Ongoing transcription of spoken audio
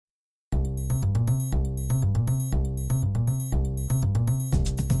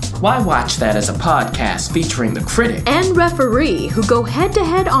Why Watch That is a podcast featuring the critic and referee who go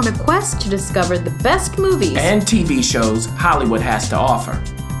head-to-head on a quest to discover the best movies and TV shows Hollywood has to offer.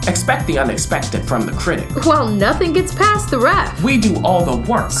 Expect the unexpected from the critic. Well, nothing gets past the ref. We do all the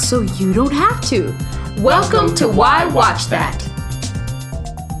work, so you don't have to. Welcome to Why Watch That.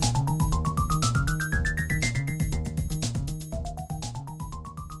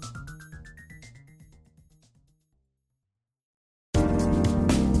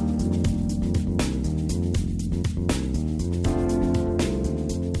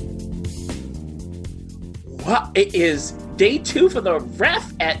 Well, it is day 2 for the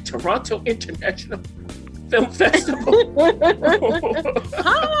ref at Toronto International Film Festival.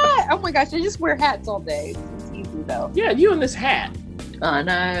 Hi! Oh my gosh, I just wear hats all day. It's easy though. Yeah, you in this hat. Oh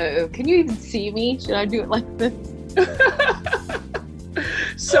no. Can you even see me? Should I do it like this?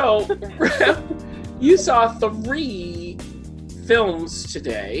 So, ref, you saw 3 films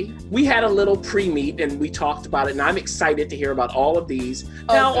today. We had a little pre-meet and we talked about it, and I'm excited to hear about all of these.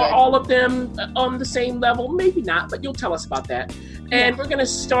 Now, are all of them on the same level? Maybe not, but you'll tell us about that. And we're going to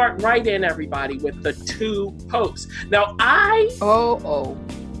start right in, everybody, with the 2 popes. Now, I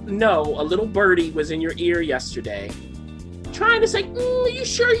know a little birdie was in your ear yesterday trying to say, are you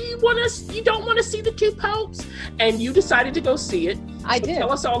sure you don't want to see the 2 popes? And you decided to go see it. I did.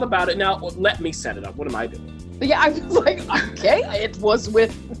 Tell us all about it. Now, let me set it up. What am I doing? Yeah, I was like, okay, it was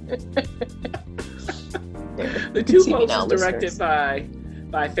with... The 2 Popes is directed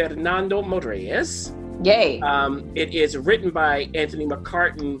by Fernando Moraes. Yay. It is written by Anthony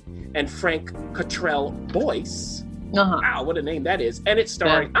McCartan and Frank Cottrell Boyce. Wow, what a name that is. And it's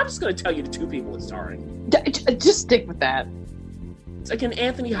starring, I'm just going to tell you the 2 people it's starring. Just stick with that. It's again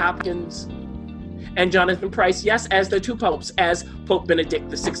Anthony Hopkins and Jonathan Pryce, yes, as the 2 popes, as Pope Benedict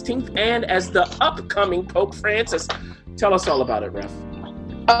XVI and as the upcoming Pope Francis. Tell us all about it, Ref.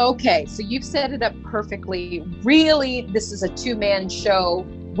 Okay, so you've set it up perfectly. Really, this is a 2-man show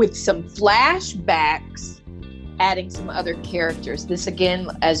with some flashbacks, adding some other characters. This, again,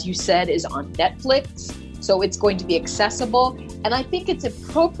 as you said, is on Netflix, so it's going to be accessible. And I think it's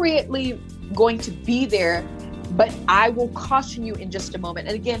appropriately going to be there, but I will caution you in just a moment.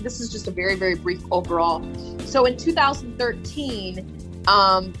 And again, this is just a very, very brief overall. So in 2013,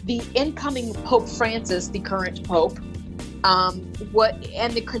 the incoming Pope Francis, the current Pope,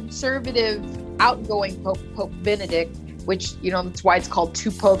 and the conservative outgoing Pope Benedict, which, that's why it's called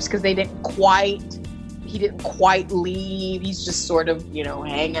 2 popes, because he didn't quite leave. He's just sort of,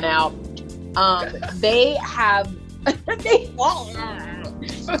 hanging out. They have,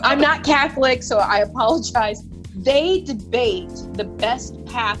 I'm not Catholic, so I apologize. They debate the best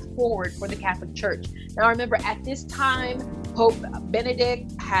path forward for the Catholic Church. Now, remember, at this time, Pope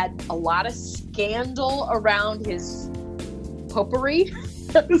Benedict had a lot of scandal around his popery.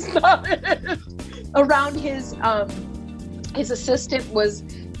 Around his assistant was,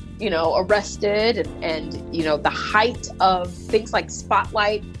 arrested, and the height of things like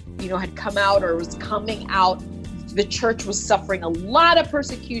Spotlight, had come out or was coming out. The church was suffering a lot of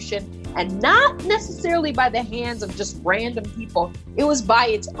persecution, and not necessarily by the hands of just random people. It was by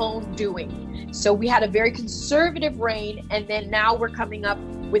its own doing. So we had a very conservative reign, and then now we're coming up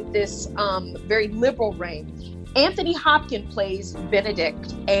with this very liberal reign. Anthony Hopkins plays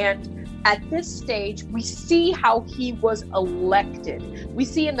Benedict, and at this stage, we see how he was elected. We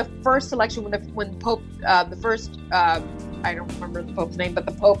see in the first election when Pope, I don't remember the Pope's name, but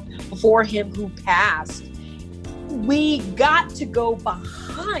the Pope before him who passed, we got to go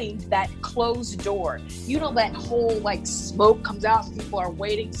behind that closed door. That whole smoke comes out and people are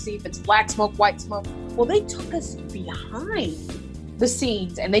waiting to see if it's black smoke, white smoke. Well, they took us behind the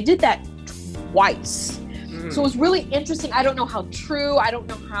scenes, and they did that twice. So it was really interesting. I don't know how true, I don't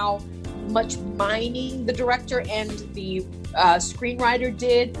know how much mining the director and the screenwriter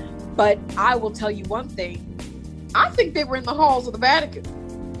did, but I will tell you one thing. I think they were in the halls of the Vatican.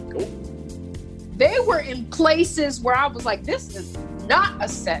 Cool. They were in places where I was like, this is not a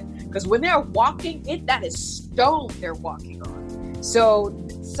set. Because when they're walking, that is stone they're walking on. So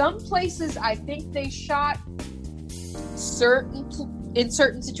some places I think they shot in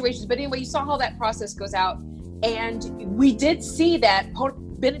certain situations. But anyway, you saw how that process goes out. And we did see that Pope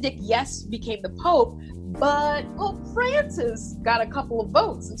Benedict, yes, became the Pope, but Pope Francis got a couple of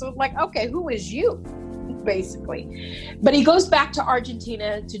votes. And so it's like, okay, who is you? Basically. But he goes back to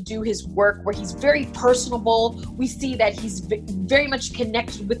Argentina to do his work where he's very personable. We see that he's very much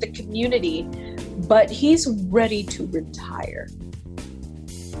connected with the community, but he's ready to retire.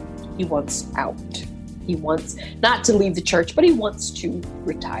 He wants out. He wants not to leave the church, but he wants to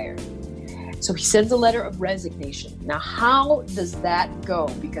retire. So he sends a letter of resignation. Now, how does that go?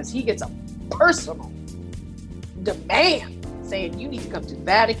 Because he gets a personal demand saying you need to come to the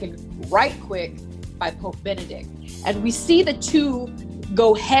Vatican right quick by Pope Benedict. And we see the two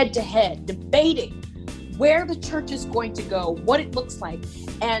go head to head, debating where the church is going to go, what it looks like.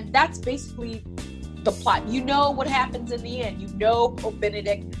 And that's basically the plot. You know what happens in the end. You know Pope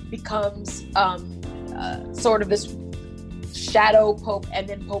Benedict becomes sort of this shadow pope, and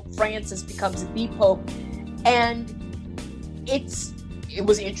then Pope Francis becomes the pope. And it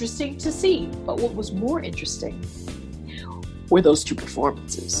was interesting to see. But what was more interesting were those two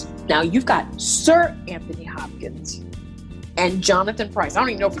performances. Now you've got Sir Anthony Hopkins and Jonathan Pryce. I don't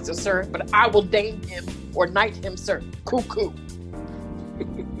even know if it's a sir, but I will name him or knight him Sir Cuckoo.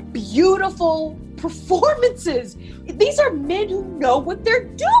 Beautiful performances. These are men who know what they're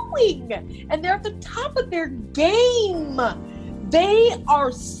doing, and they're at the top of their game. They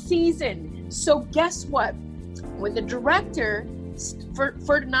are seasoned. So guess what? When the director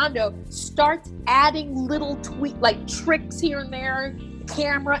Ferdinando starts adding little tricks here and there,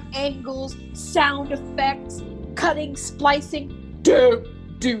 camera angles, sound effects, cutting, splicing,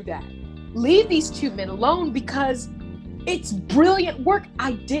 do that. Leave these two men alone, because it's brilliant work.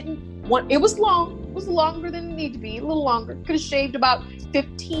 It was long. It was longer than it needed to be. A little longer. Could have shaved about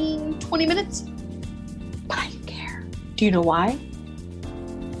 15, 20 minutes. But I didn't care. Do you know why?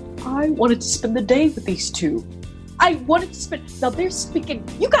 I wanted to spend the day with these two. Now they're speaking.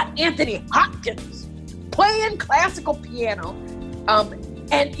 You got Anthony Hopkins playing classical piano.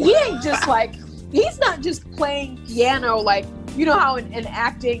 And he ain't just he's not just playing piano like, you know how in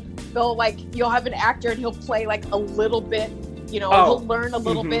acting, you'll have an actor and he'll play like a little bit, he'll learn a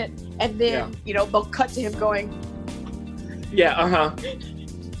little bit, and then, they'll cut to him going,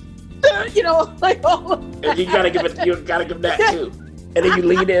 like all of that. You gotta give that too. And then you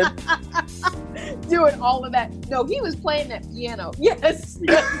lean in. Doing all of that. No, he was playing that piano. Yes.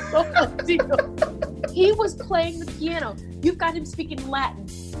 He was playing the piano. You've got him speaking Latin,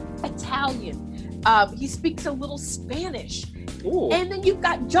 Italian. He speaks a little Spanish. Ooh. And then you've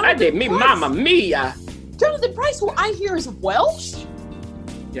got Jonathan Pryce. Mamma mia. Jonathan Pryce, who I hear is Welsh.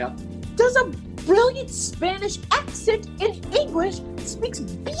 Yeah. Does a brilliant Spanish accent in English, speaks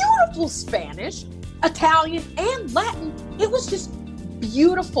beautiful Spanish, Italian, and Latin. It was just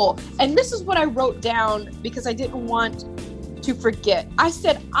beautiful. And this is what I wrote down because I didn't want to forget. I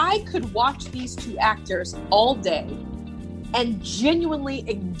said I could watch these two actors all day and genuinely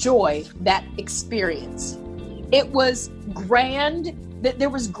enjoy that experience. It was grand. There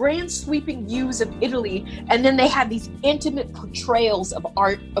was grand sweeping views of Italy, and then they had these intimate portrayals of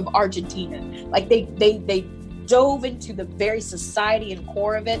art of Argentina. Like they dove into the very society and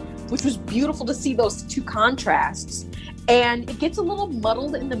core of it, which was beautiful to see those two contrasts. And it gets a little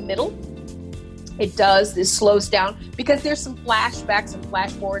muddled in the middle. It does. This slows down because there's some flashbacks and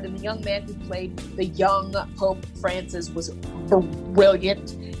flash forward, and the young man who played the young Pope Francis was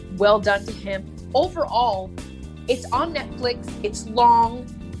brilliant. Well done to him. Overall, it's on Netflix. It's long.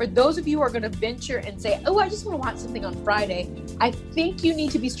 For those of you who are going to venture and say, "Oh, I just want to watch something on Friday," I think you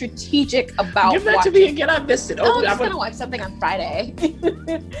need to be strategic about Give that watching. to me again. I missed it. I'm just going to watch something on Friday.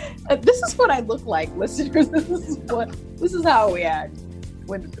 This is what I look like, listeners. This is how we act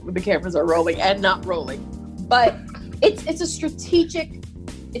when the cameras are rolling and not rolling. But it's a strategic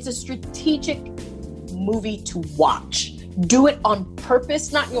movie to watch. Do it on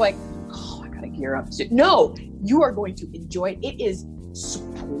purpose. Not you're like, oh, I gotta gear up. No, you are going to enjoy it. It is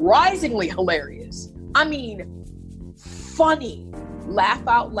surprisingly hilarious. I mean, funny. Laugh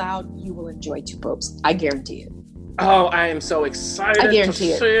out loud. You will enjoy Two Popes. I guarantee it. Oh, I am so excited to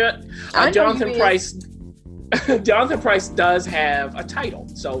see it. Jonathan Pryce does have a title,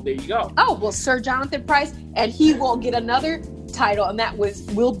 so there you go. Oh, well, Sir Jonathan Pryce, and he will get another title, and that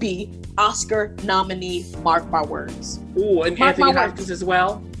will be Oscar nominee. Mark my words. Ooh, and Anthony Hopkins as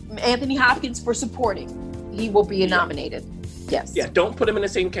well. Anthony Hopkins for supporting. He will be nominated. Yes. Yeah, don't put him in the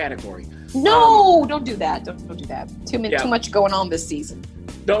same category. No, don't do that. Don't do that. Too much going on this season.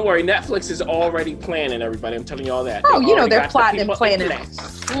 Don't worry, Netflix is already planning, everybody. I'm telling you all that. Oh, they're plotting and planning.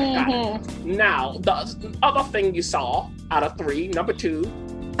 Mm-hmm. Now, the other thing you saw out of 3, number 2,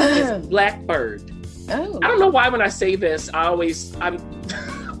 is Blackbird. Oh. I don't know why when I say this, why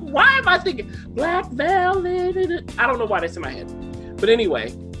am I thinking Black Velvet? I don't know why that's in my head. But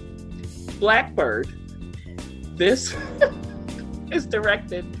anyway, Blackbird, this is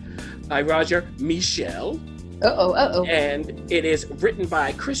directed by Roger Michel. And it is written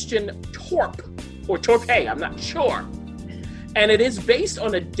by Christian Torpe, or Torpe, I'm not sure. And it is based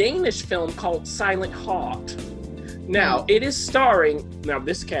on a Danish film called Silent Heart. Now, it is starring, now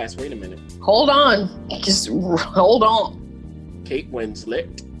this cast, wait a minute. Hold on. Just hold on. Kate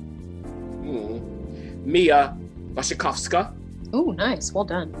Winslet. Mia Wasikowska. Ooh, nice. Well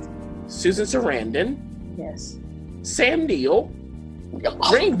done. Susan Sarandon. Yes. Sam Neill.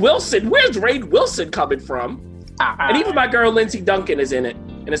 Rainn Wilson. Where's Rainn Wilson coming from? And even my girl Lindsay Duncan is in it,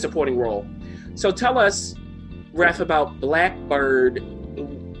 in a supporting role. So tell us, Ref, about Blackbird.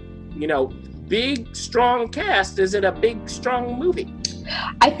 You know, big, strong cast. Is it a big, strong movie?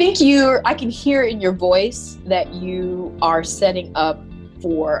 I think I can hear in your voice that you are setting up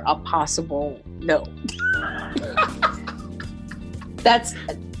for a possible no.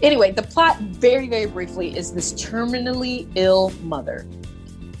 Anyway, the plot, very, very briefly, is this terminally ill mother.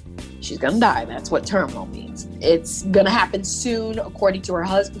 She's gonna die. That's what terminal means. It's gonna happen soon, according to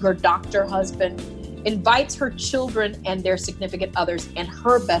her doctor husband, invites her children and their significant others and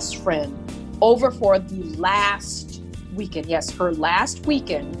her best friend over for the last weekend. Yes, her last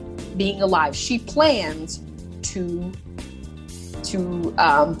weekend being alive. She plans to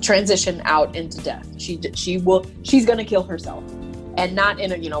transition out into death. She's gonna kill herself. And not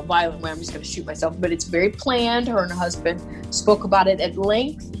in a violent way, I'm just going to shoot myself, but it's very planned. Her and her husband spoke about it at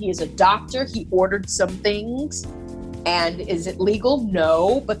length. He is a doctor. He ordered some things. And is it legal?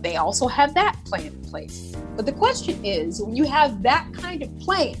 No, but they also have that plan in place. But the question is, when you have that kind of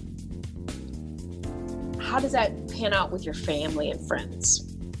plan, how does that pan out with your family and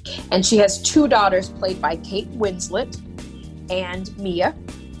friends? And she has two daughters played by Kate Winslet and Mia.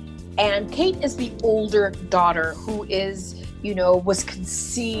 And Kate is the older daughter who is, was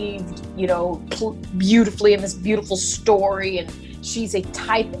conceived, beautifully in this beautiful story. And she's a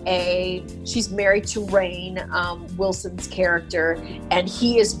type A. She's married to Rainn Wilson's character. And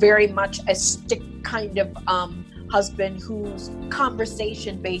he is very much a stick kind of husband whose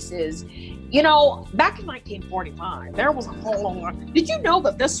conversation base is, back in 1945, there was a whole lot. Did you know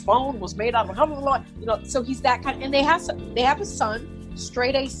that this phone was made out of, so he's that kind. And they have a son,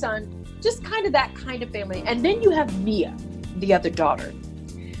 straight A son, just kind of that kind of family. And then you have Mia, the other daughter,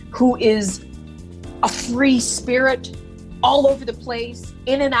 who is a free spirit, all over the place,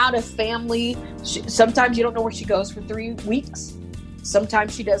 in and out of family. Sometimes you don't know where she goes for 3 weeks.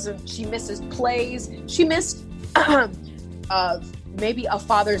 Sometimes she doesn't. She misses plays. She missed maybe a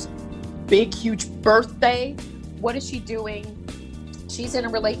father's big, huge birthday. What is she doing? She's in a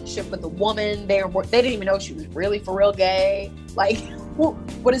relationship with a woman. They didn't even know she was really for real gay. Like,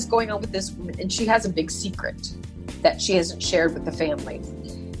 what is going on with this woman? And she has a big secret that she hasn't shared with the family.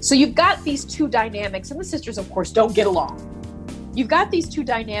 So you've got these two dynamics, and the sisters, of course, don't get along. You've got these two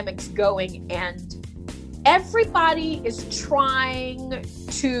dynamics going, and everybody is trying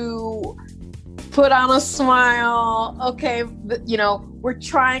to put on a smile. Okay, we're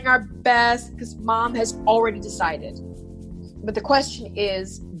trying our best because mom has already decided. But the question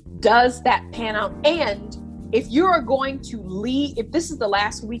is, does that pan out? And if you are going to leave, if this is the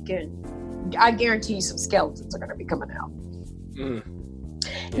last weekend, I guarantee you some skeletons are going to be coming out. Yeah.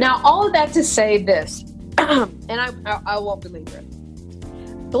 Now, all of that to say this, and I won't belabor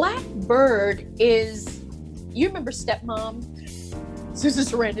it. Blackbird is, you remember Stepmom? Susan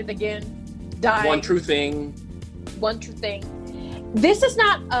Sarandon again, died. One True Thing. This is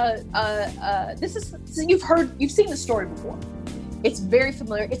not you've seen the story before. It's very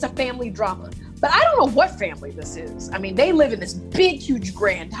familiar. It's a family drama. But I don't know what family this is. I mean, they live in this big, huge,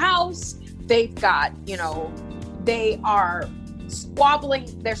 grand house. They've got, they are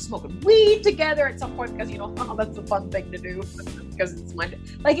squabbling. They're smoking weed together at some point because, that's a fun thing to do because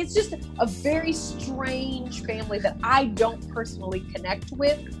it's just a very strange family that I don't personally connect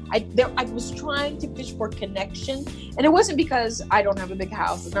with. I was trying to fish for connection, and it wasn't because I don't have a big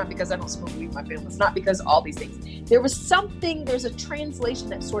house. It's not because I don't smoke weed in my family. It's not because of all these things. There's a translation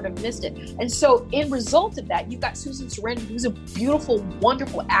that sort of missed it. And so in result of that, you've got Susan Sarandon, who's a beautiful,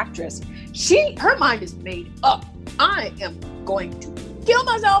 wonderful actress. Her mind is made up. I am going to kill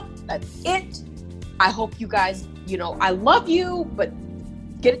myself. That's it. I hope you guys, I love you, but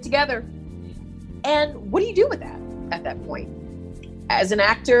get it together. And what do you do with that at that point? As an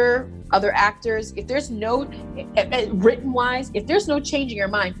actor, other actors, if there's no, written wise, if there's no changing your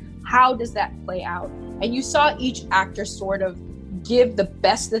mind, how does that play out? And you saw each actor sort of give the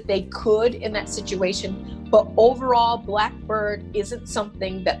best that they could in that situation. But overall, Blackbird isn't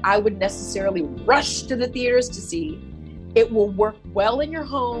something that I would necessarily rush to the theaters to see. It will work well in your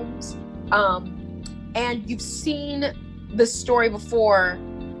homes. And you've seen the story before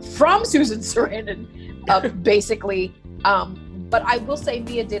from Susan Sarandon, basically. But I will say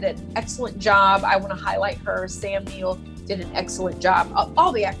Mia did an excellent job. I want to highlight her. Sam Neill did an excellent job.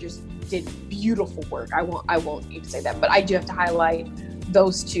 All the actors did beautiful work. I won't even say that, but I do have to highlight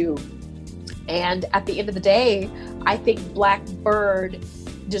those two. And at the end of the day, I think Blackbird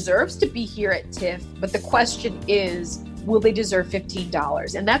deserves to be here at TIFF, but the question is, will they deserve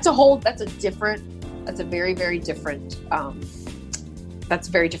 $15? And that's a very, very different, that's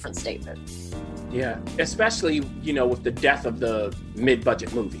a very different statement. Yeah, especially, with the death of the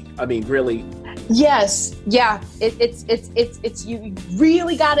mid-budget movie. I mean, really. Yes, yeah, it's you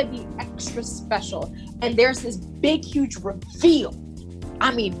really got to be extra special. And there's this big, huge reveal.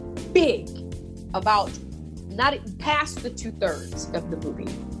 I mean, big, about not past the 2/3 of the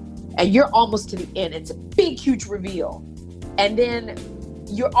movie. And you're almost to the end. It's a big, huge reveal. And then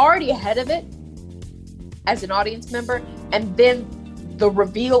you're already ahead of it as an audience member. And then the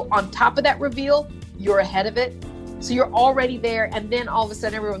reveal on top of that reveal, you're ahead of it. So you're already there. And then all of a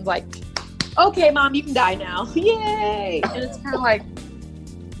sudden everyone's like, okay, Mom, you can die now. Yay. And it's kind of like,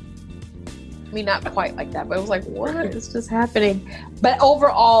 I mean, not quite like that, but it was like, what is just happening? But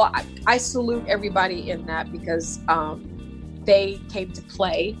overall, I salute everybody in that because they came to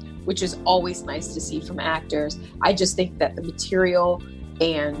play, which is always nice to see from actors. I just think that the material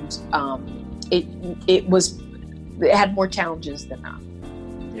and it had more challenges than that.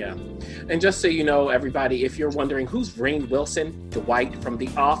 Yeah. And just so you know, everybody, if you're wondering who's Rainn Wilson, Dwight from The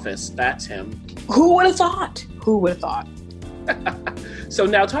Office, that's him. Who would have thought? So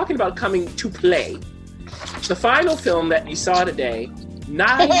now talking about coming to play, the final film that you saw today,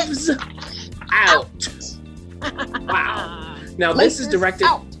 Knives Out. Wow. Now this is directed...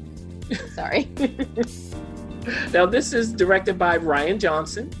 Sorry. Now this is directed by Rian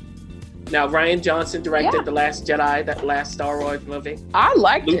Johnson. Now Rian Johnson directed The Last Jedi, that last Star Wars movie. I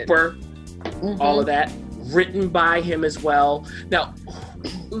liked Looper, all of that. Written by him as well. Now,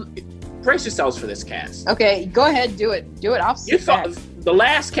 brace yourselves for this cast. Okay, go ahead, do it. I'll see. You thought the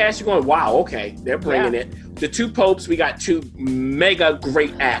last cast, you're going, wow, okay, they're bringing it. The two popes, we got two mega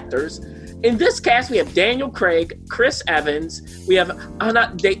great actors. In this cast, we have Daniel Craig, Chris Evans, we have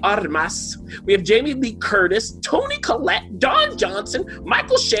Ana de Armas, we have Jamie Lee Curtis, Toni Collette, Don Johnson,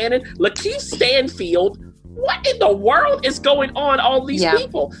 Michael Shannon, Lakeith Stanfield. What in the world is going on, all these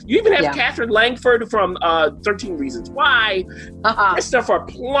people? You even have Catherine Langford from 13 Reasons Why. Christopher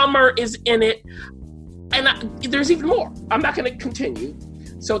Plummer is in it. And there's even more. I'm not going to continue.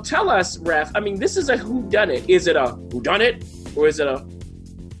 So tell us, Ref, I mean, this is a whodunit. Is it a whodunit or is it a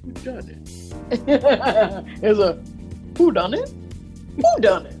whodunit? It's a whodunit?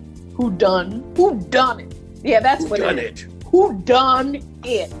 Whodunit? Whodunit? Yeah, that's what it is. Who done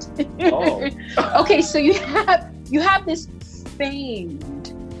it? Oh. Okay, so you have this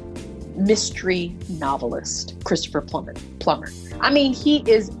famed mystery novelist, Christopher Plummer. I mean, he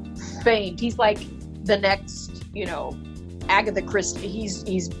is famed. He's like the next, Agatha Christie.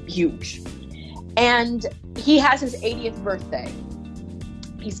 He's huge. And he has his 80th birthday.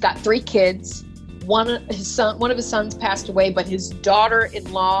 He's got 3 kids. One of his sons passed away, but his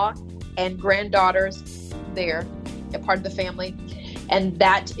daughter-in-law and granddaughters, they're a part of the family, and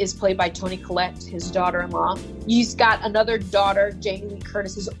that is played by Toni Collette, his daughter-in-law. He's got another daughter, Jamie Lee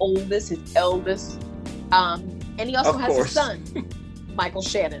Curtis, his eldest, and he also has a son, Michael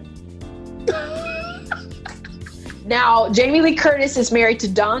Shannon. Now, Jamie Lee Curtis is married to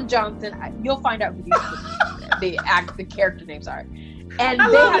Don Johnson. You'll find out who the character names are, and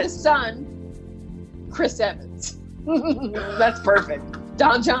they have a son, Chris Evans. That's perfect.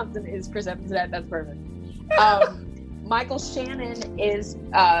 Don Johnson is Chris Evans. That's perfect. Michael Shannon is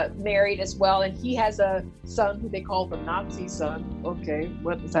married as well, and he has a son who they call the Nazi son. Okay,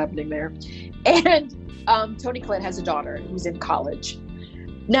 what is happening there? And Toni Collette has a daughter who's in college.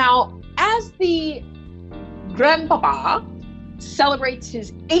 Now, as the grandpapa celebrates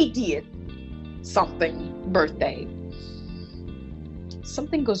his 80th something birthday,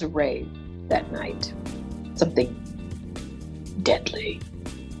 something goes awry that night. Something deadly.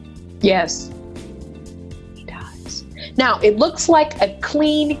 Yes. Now, it looks like a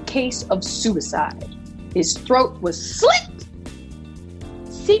clean case of suicide. His throat was slit,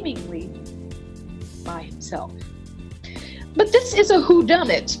 seemingly by himself. But this is a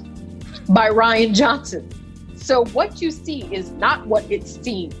whodunit by Rian Johnson. So what you see is not what it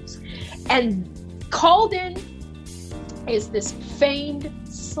seems. And called in is this famed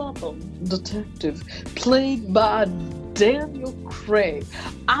Southern detective played by Daniel Craig.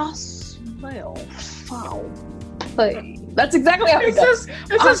 I smell foul play. That's exactly how he does.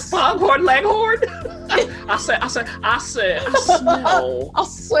 Is this Foghorn Leghorn? I smell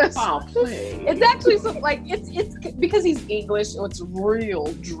foul play. It's actually like it's because he's English, so it's real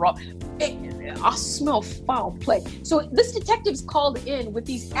drunk. I smell foul play. So this detective's called in with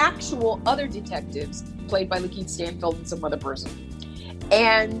these actual other detectives, played by Lakeith Stanfield and some other person.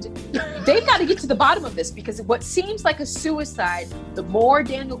 And they've got to get to the bottom of this, because what seems like a suicide, the more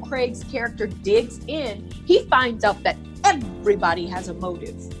Daniel Craig's character digs in, he finds out that everybody has a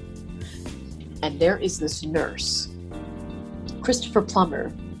motive. And there is this nurse. Christopher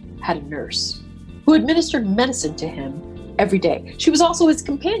Plummer had a nurse who administered medicine to him every day. She was also his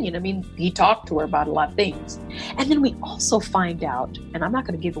companion. I mean, he talked to her about a lot of things. And then we also find out, and I'm not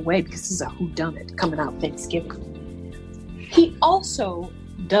going to give away because this is a whodunit coming out Thanksgiving, he also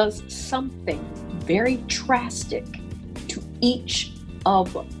does something very drastic to each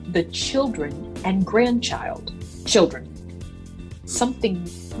of the children and children. Something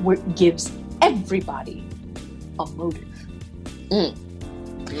where it gives everybody a motive.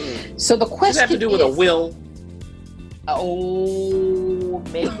 So the question does that have to do with a will? Oh,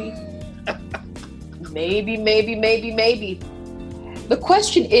 maybe. maybe. The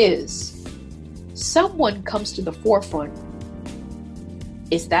question is, someone comes to the forefront.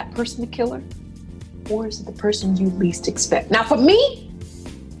 Is that person the killer? Or is it the person you least expect? Now, for me,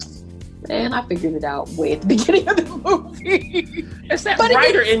 man, I figured it out way at the beginning of the movie. It's that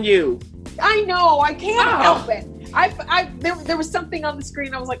writer in you. I know. I can't help it. There was something on the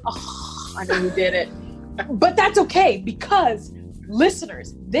screen. I was like, oh, I know who did it. But that's okay, because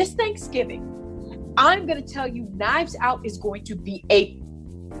listeners, this Thanksgiving, I'm going to tell you Knives Out is going to be a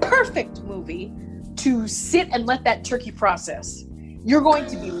perfect movie to sit and let that turkey process. You're going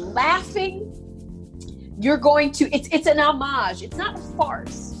to be laughing. You're going to, it's an homage. It's not a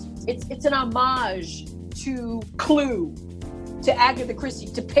farce. It's an homage to Clue, to Agatha Christie,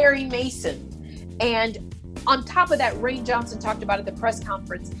 to Perry Mason. And on top of that, Rian Johnson talked about at the press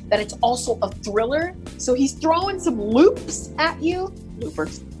conference that it's also a thriller. So he's throwing some loops at you.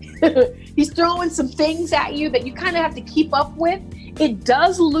 Loopers. He's throwing some things at you that you kind of have to keep up with. It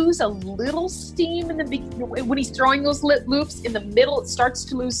does lose a little steam when he's throwing those loops. In the middle, it starts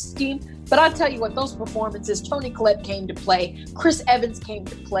to lose steam. But I'll tell you what, those performances, Toni Collette came to play. Chris Evans came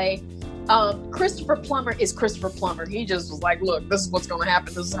to play. Christopher Plummer is Christopher Plummer. He just was like, look, this is what's going to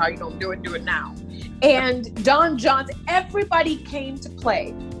happen. This is how you're going to do it now. And Don Johnson, everybody came to play.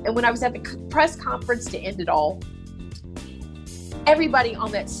 And when I was at the press conference to end it all, everybody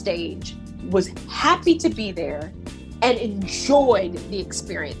on that stage was happy to be there and enjoyed the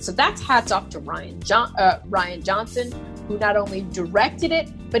experience. So that's hats off to Rian Johnson, who not only directed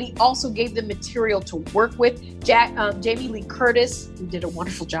it, but he also gave them material to work with. Jamie Lee Curtis, who did a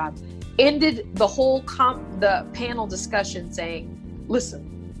wonderful job, ended the whole the panel discussion saying,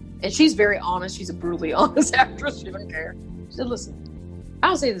 listen, and she's very honest. She's a brutally honest actress. She doesn't care. She said, listen, I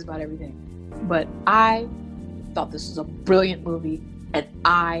don't say this about everything, but I thought this was a brilliant movie and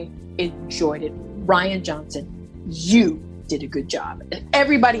I enjoyed it. Rian Johnson, you did a good job. And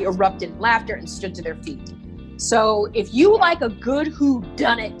everybody erupted in laughter and stood to their feet. So if you like a good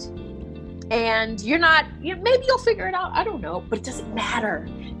whodunit and you're not, maybe you'll figure it out. I don't know, but it doesn't matter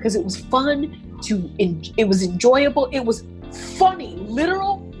because it was fun. It was enjoyable. It was funny,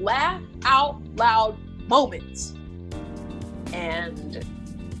 literal laugh out loud moments. And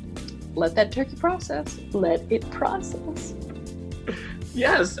let that turkey process. Let it process.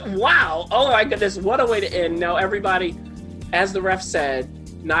 Yes. Wow. Oh my goodness. What a way to end. Now, everybody, as the ref said,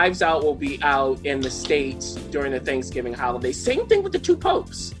 Knives Out will be out in the States during the Thanksgiving holiday. Same thing with the two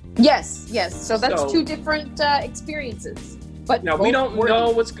popes. Yes. So that's two different experiences. But now we don't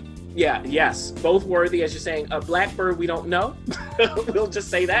know what's. Yeah. Yes. Both worthy, as you're saying. A Blackbird, we don't know. We'll just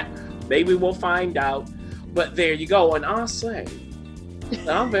say that. Maybe we'll find out. But there you go. And I'll say,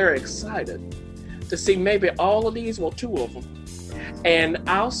 I'm very excited to see maybe all of these, well, two of them. And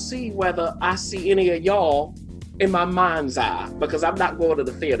I'll see whether I see any of y'all in my mind's eye, because I'm not going to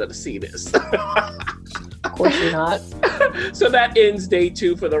the theater to see this. Of course you're not. So that ends day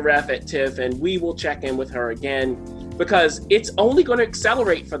 2 for the ref at TIFF, and we will check in with her again because it's only going to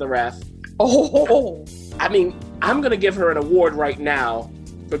accelerate for the ref. Oh, I mean, I'm going to give her an award right now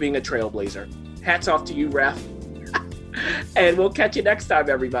for being a trailblazer. Hats off to you, ref. And we'll catch you next time,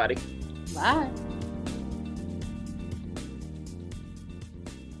 everybody. Bye.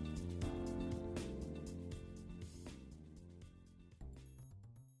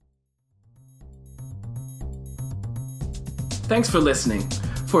 Thanks for listening.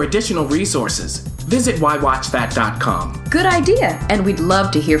 For additional resources, visit whywatchthat.com. Good idea, and we'd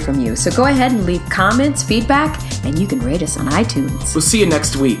love to hear from you. So go ahead and leave comments, feedback, And you can rate us on iTunes. We'll see you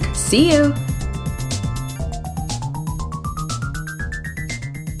next week. See you!